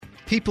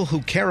People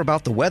who care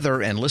about the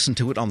weather and listen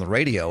to it on the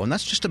radio, and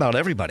that's just about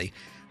everybody,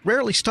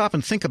 rarely stop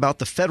and think about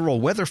the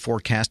federal weather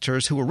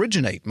forecasters who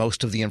originate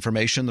most of the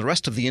information the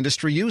rest of the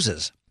industry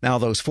uses. Now,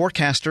 those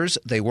forecasters,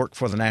 they work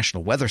for the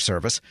National Weather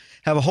Service,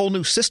 have a whole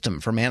new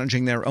system for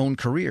managing their own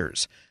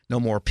careers. No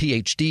more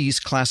PhDs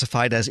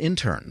classified as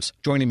interns.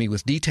 Joining me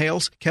with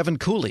details, Kevin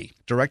Cooley,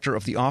 Director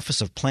of the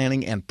Office of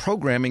Planning and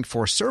Programming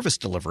for Service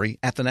Delivery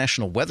at the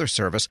National Weather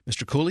Service.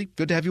 Mr. Cooley,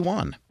 good to have you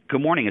on.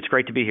 Good morning. It's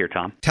great to be here,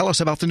 Tom. Tell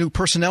us about the new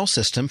personnel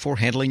system for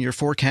handling your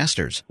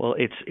forecasters. Well,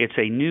 it's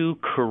a new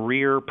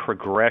career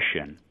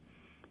progression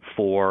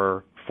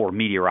for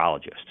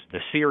meteorologists. The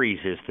series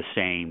is the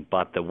same,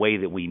 but the way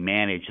that we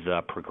manage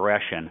the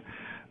progression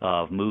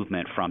of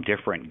movement from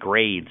different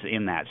grades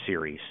in that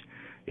series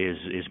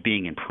is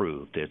being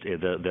improved.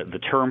 The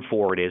term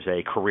for it is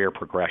a career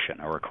progression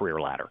or a career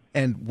ladder.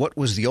 And what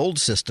was the old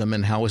system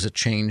and how has it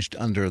changed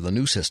under the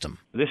new system?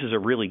 This is a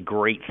really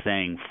great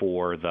thing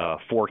for the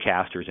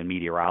forecasters and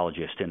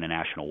meteorologists in the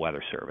National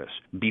Weather Service.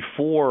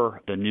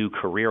 Before the new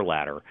career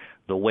ladder,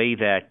 the way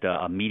that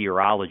a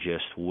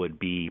meteorologist would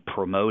be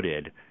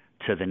promoted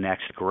to the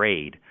next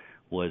grade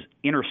was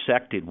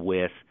intersected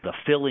with the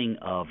filling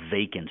of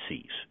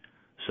vacancies.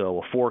 So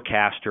a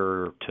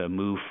forecaster to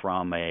move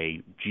from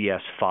a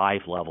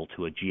GS5 level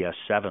to a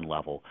GS7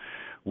 level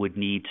would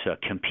need to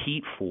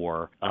compete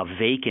for a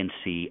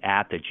vacancy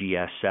at the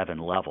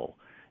GS7 level.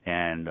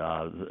 And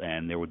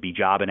there would be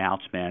job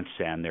announcements,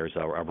 and there's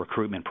a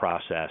recruitment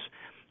process.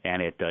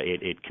 And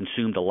it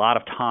consumed a lot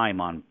of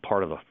time on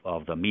part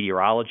of the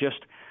meteorologist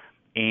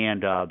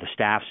and the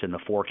staffs in the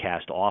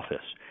forecast office.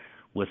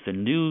 With the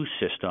new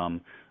system,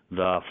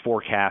 the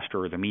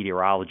forecaster or the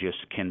meteorologist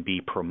can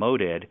be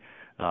promoted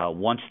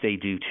once they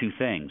do two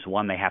things.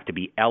 One, they have to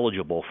be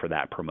eligible for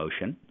that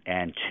promotion,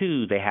 and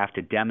two, they have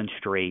to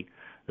demonstrate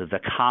the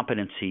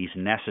competencies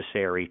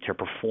necessary to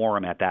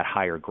perform at that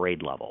higher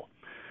grade level.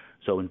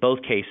 So in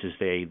both cases,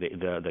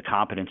 the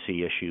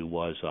competency issue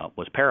was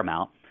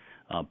paramount,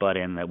 but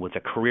with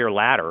a career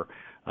ladder,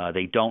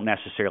 they don't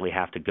necessarily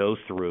have to go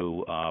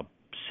through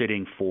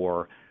sitting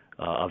for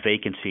a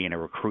vacancy in a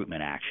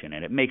recruitment action,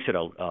 and it makes it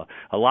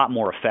a lot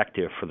more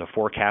effective for the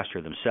forecaster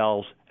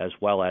themselves as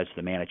well as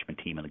the management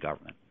team and the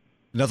government.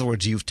 In other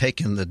words, you've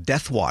taken the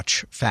death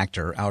watch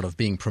factor out of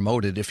being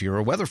promoted if you're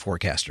a weather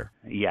forecaster.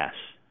 Yes.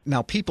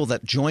 Now, people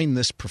that join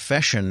this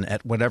profession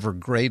at whatever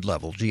grade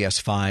level,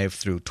 GS5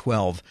 through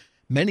 12,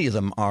 many of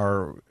them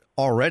are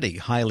already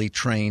highly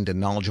trained and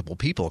knowledgeable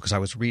people, because I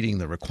was reading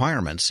the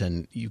requirements,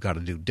 and you've got to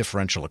do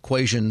differential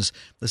equations.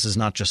 This is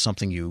not just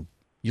something you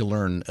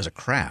learn as a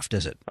craft,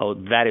 is it? Oh,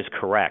 that is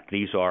correct.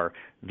 These are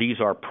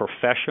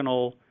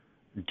professional,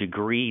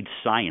 degreed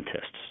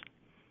scientists,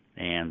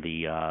 and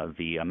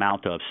the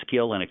amount of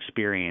skill and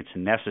experience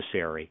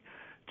necessary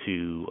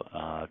to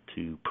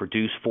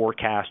produce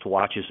forecast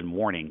watches and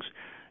warnings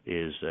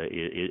is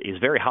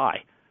very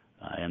high,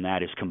 and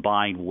that is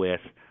combined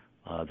with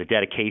the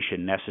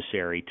dedication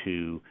necessary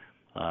to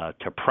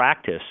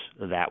practice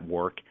that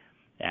work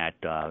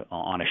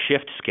on a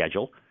shift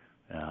schedule.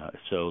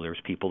 So there's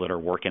people that are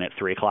working at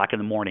 3 o'clock in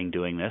the morning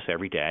doing this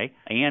every day,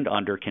 and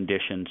under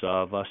conditions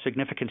of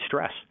significant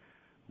stress.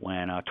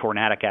 When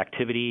tornadic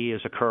activity is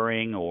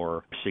occurring,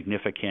 or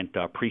significant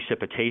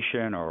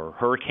precipitation, or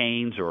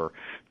hurricanes, or,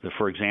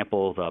 for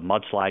example, the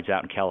mudslides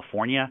out in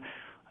California,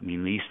 I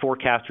mean, these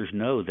forecasters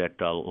know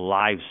that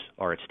lives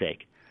are at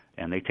stake,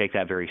 and they take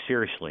that very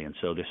seriously. And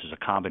so this is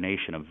a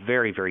combination of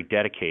very, very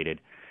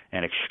dedicated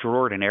and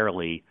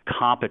extraordinarily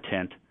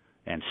competent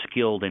and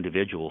skilled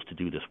individuals to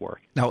do this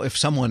work. Now, if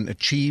someone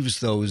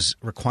achieves those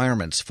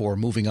requirements for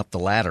moving up the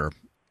ladder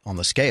on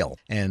the scale,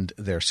 and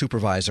their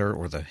supervisor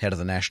or the head of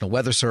the National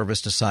Weather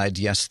Service decides,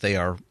 yes, they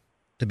are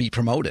to be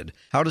promoted,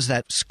 how does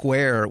that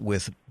square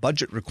with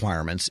budget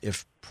requirements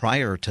if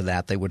prior to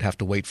that they would have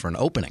to wait for an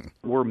opening?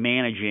 We're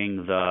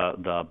managing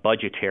the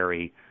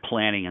budgetary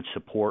planning and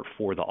support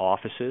for the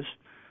offices,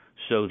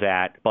 so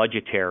that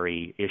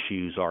budgetary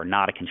issues are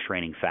not a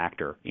constraining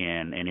factor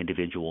in an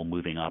individual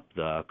moving up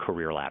the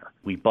career ladder.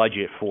 We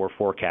budget for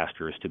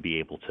forecasters to be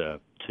able to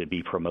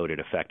be promoted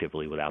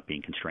effectively without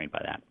being constrained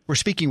by that. We're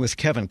speaking with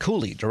Kevin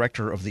Cooley,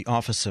 Director of the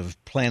Office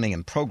of Planning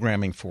and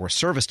Programming for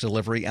Service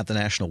Delivery at the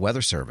National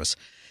Weather Service.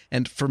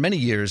 And for many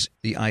years,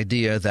 the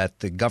idea that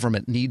the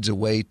government needs a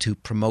way to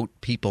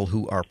promote people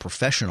who are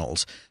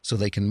professionals so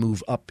they can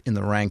move up in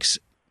the ranks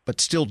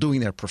but still doing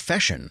their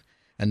profession,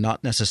 and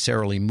not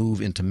necessarily move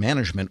into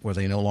management where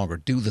they no longer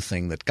do the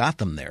thing that got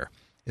them there.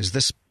 Is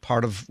this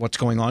part of what's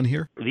going on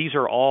here? These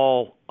are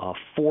all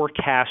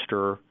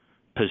forecaster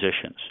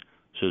positions.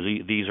 So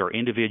these are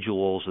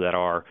individuals that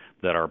are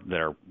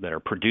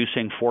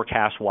producing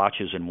forecast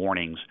watches and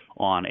warnings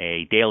on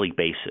a daily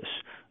basis.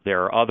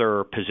 There are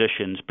other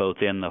positions both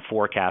in the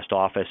forecast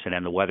office and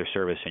in the Weather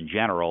Service in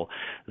general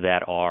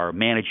that are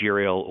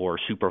managerial or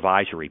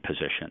supervisory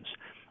positions.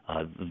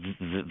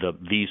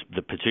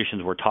 The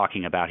positions we're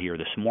talking about here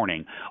this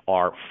morning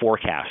are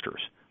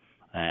forecasters,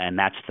 and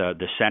that's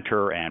the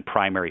center and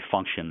primary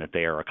function that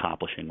they are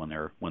accomplishing when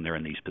they're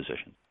in these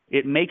positions.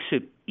 It makes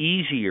it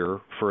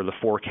easier for the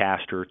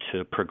forecaster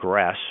to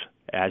progress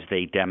as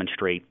they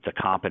demonstrate the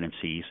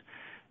competencies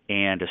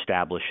and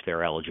establish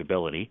their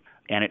eligibility.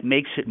 And it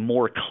makes it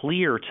more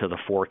clear to the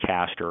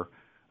forecaster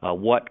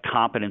what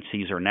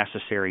competencies are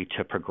necessary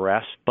to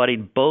progress. But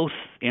in both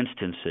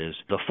instances,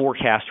 the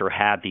forecaster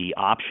had the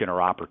option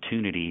or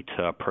opportunity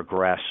to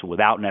progress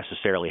without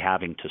necessarily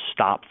having to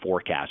stop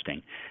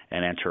forecasting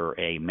and enter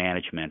a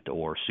management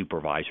or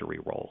supervisory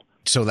role.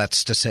 So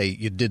that's to say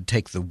you did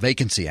take the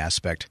vacancy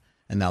aspect,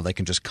 and now they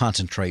can just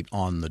concentrate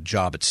on the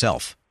job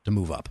itself to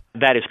move up.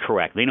 That is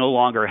correct. They no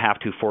longer have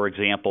to, for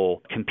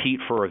example, compete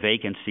for a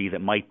vacancy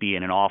that might be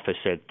in an office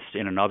that's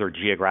in another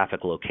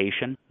geographic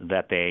location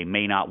that they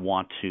may not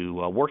want to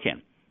work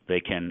in.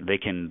 They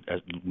can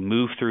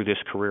move through this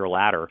career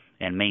ladder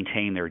and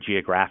maintain their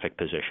geographic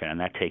position, and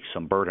that takes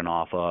some burden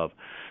off of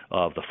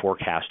the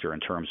forecaster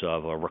in terms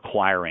of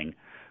requiring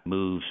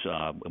moves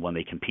when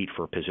they compete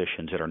for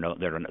positions that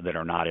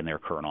are not in their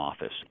current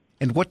office.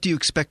 And what do you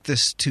expect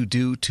this to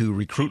do to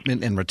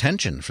recruitment and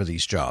retention for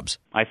these jobs?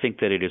 I think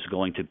that it is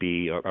going to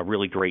be a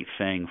really great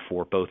thing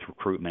for both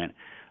recruitment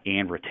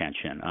and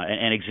retention.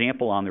 An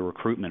example on the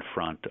recruitment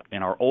front,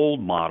 in our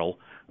old model,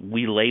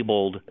 we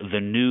labeled the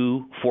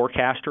new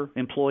forecaster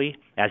employee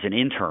as an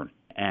intern.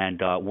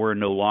 And we're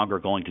no longer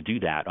going to do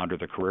that under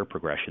the career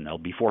progression. They'll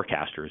be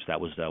forecasters.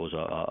 That was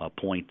a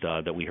point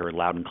that we heard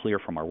loud and clear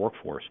from our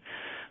workforce.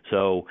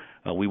 So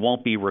we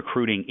won't be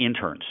recruiting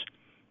interns.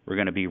 We're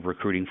going to be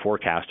recruiting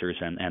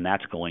forecasters, and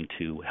that's going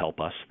to help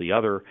us. The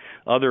other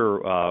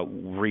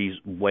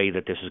way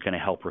that this is going to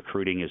help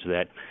recruiting is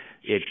that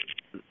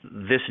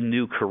this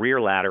new career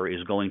ladder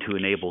is going to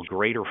enable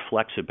greater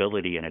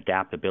flexibility and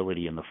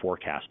adaptability in the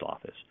forecast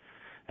office.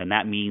 And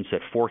that means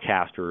that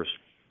forecasters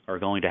are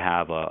going to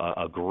have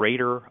a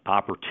greater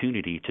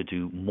opportunity to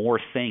do more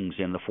things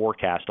in the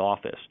forecast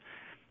office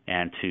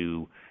and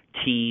to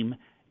team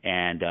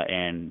and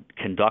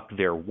conduct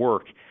their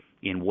work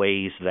in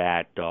ways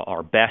that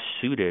are best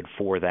suited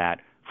for that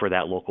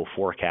local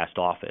forecast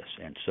office.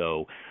 And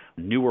so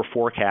newer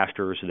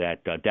forecasters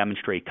that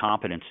demonstrate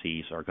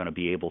competencies are going to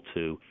be able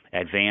to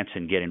advance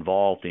and get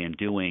involved in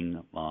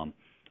doing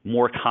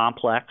more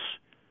complex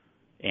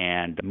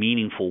and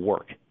meaningful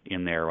work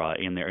in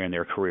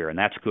their career. And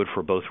that's good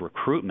for both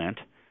recruitment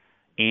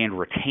and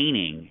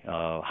retaining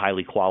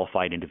highly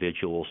qualified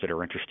individuals that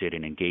are interested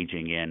in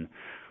engaging in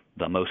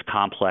the most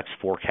complex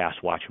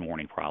forecast watch and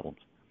warning problems.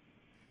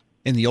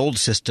 In the old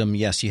system,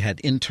 yes, you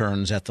had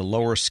interns at the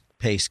lower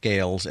pay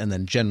scales and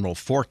then general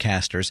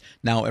forecasters.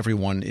 Now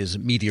everyone is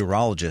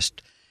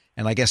meteorologist.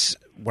 And I guess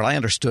what I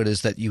understood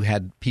is that you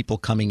had people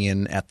coming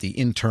in at the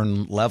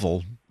intern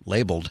level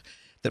labeled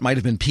that might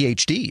have been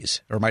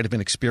PhDs or might have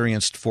been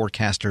experienced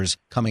forecasters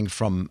coming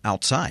from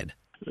outside.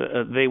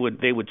 They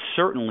would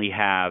certainly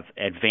have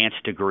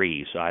advanced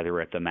degrees, either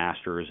at the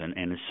master's and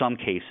in some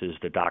cases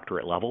the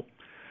doctorate level.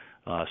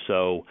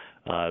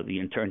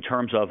 In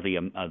terms of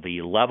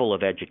the level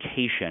of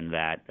education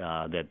that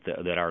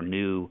our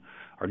new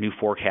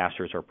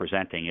forecasters are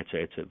presenting, it's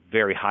a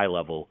very high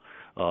level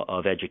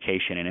of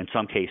education, and in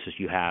some cases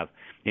you have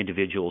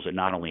individuals that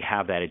not only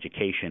have that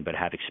education but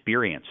have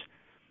experience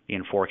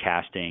in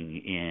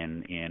forecasting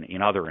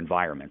in other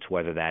environments,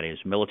 whether that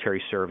is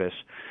military service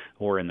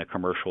or in the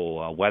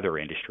commercial weather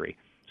industry.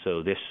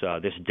 So this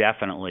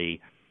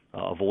definitely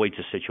avoids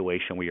a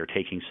situation where you're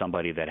taking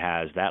somebody that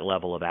has that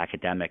level of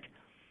academic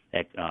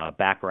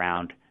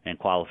background and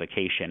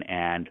qualification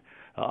and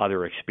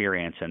other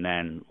experience and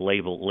then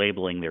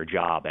labeling their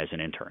job as an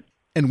intern.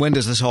 And when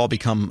does this all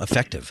become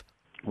effective?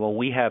 Well,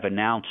 we have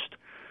announced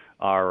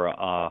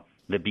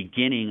the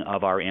beginning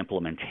of our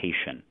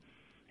implementation.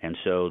 And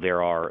so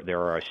there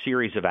are a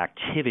series of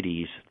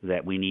activities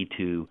that we need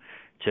to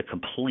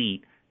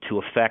complete to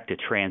effect a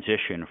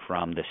transition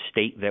from the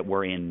state that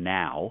we're in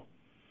now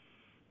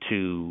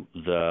to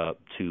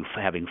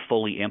having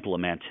fully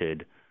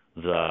implemented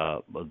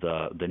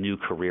the new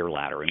career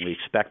ladder. And we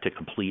expect to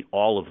complete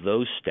all of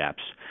those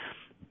steps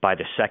by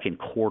the second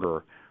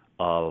quarter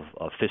of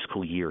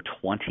fiscal year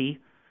 20.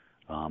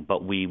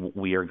 But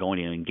we are going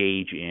to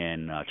engage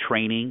in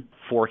training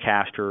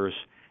forecasters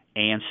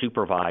and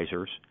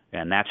supervisors,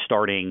 and that's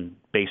starting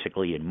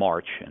basically in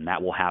March, and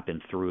that will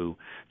happen through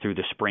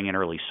the spring and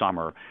early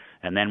summer.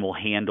 And then we'll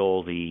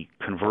handle the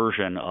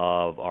conversion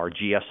of our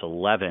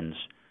GS-11s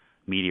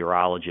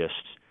meteorologists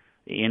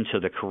into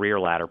the career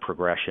ladder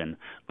progression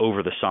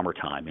over the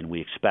summertime, and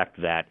we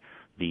expect that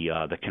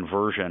the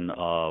conversion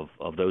of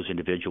those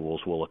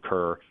individuals will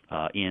occur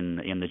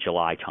in the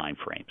July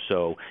timeframe.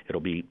 So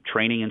it'll be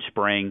training in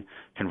spring,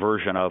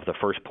 conversion of the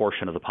first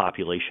portion of the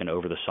population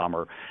over the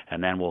summer,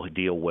 and then we'll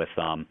deal with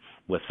 5,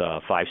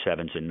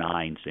 7s, and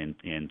 9s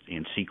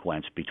in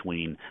sequence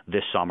between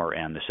this summer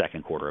and the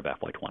second quarter of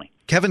FY20.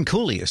 Kevin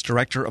Cooley is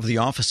Director of the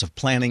Office of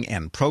Planning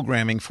and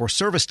Programming for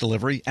Service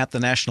Delivery at the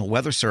National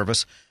Weather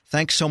Service.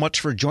 Thanks so much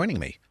for joining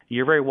me.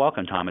 You're very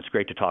welcome, Tom. It's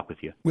great to talk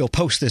with you. We'll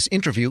post this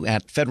interview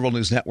at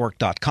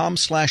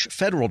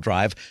federalnewsnetwork.com/Federal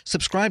Drive.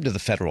 Subscribe to the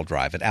Federal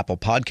Drive at Apple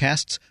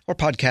Podcasts or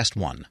Podcast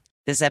One.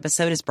 This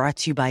episode is brought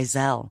to you by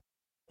Zelle.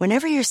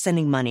 Whenever you're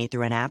sending money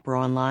through an app or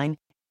online,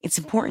 it's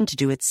important to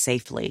do it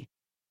safely.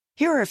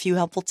 Here are a few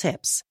helpful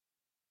tips.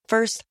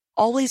 First,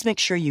 always make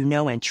sure you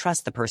know and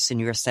trust the person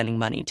you are sending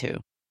money to.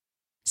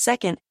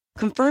 Second,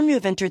 confirm you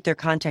have entered their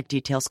contact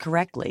details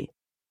correctly.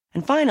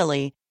 And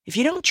finally, if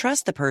you don't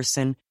trust the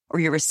person or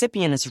your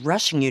recipient is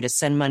rushing you to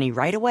send money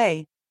right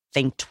away,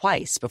 think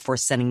twice before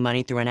sending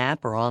money through an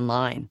app or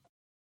online.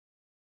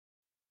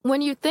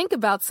 When you think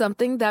about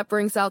something that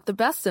brings out the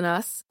best in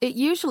us, it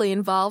usually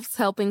involves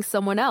helping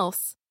someone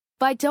else.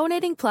 By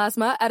donating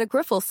plasma at a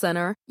Grifols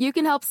Center, you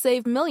can help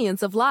save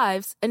millions of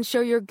lives and show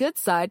your good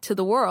side to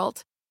the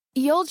world.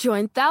 You'll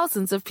join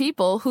thousands of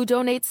people who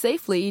donate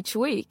safely each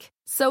week,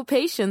 so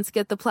patients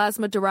get the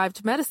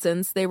plasma-derived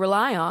medicines they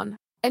rely on.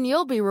 And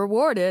you'll be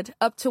rewarded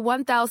up to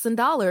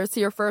 $1,000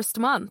 your first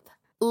month.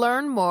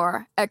 Learn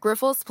more at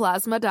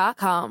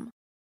grifolsplasma.com.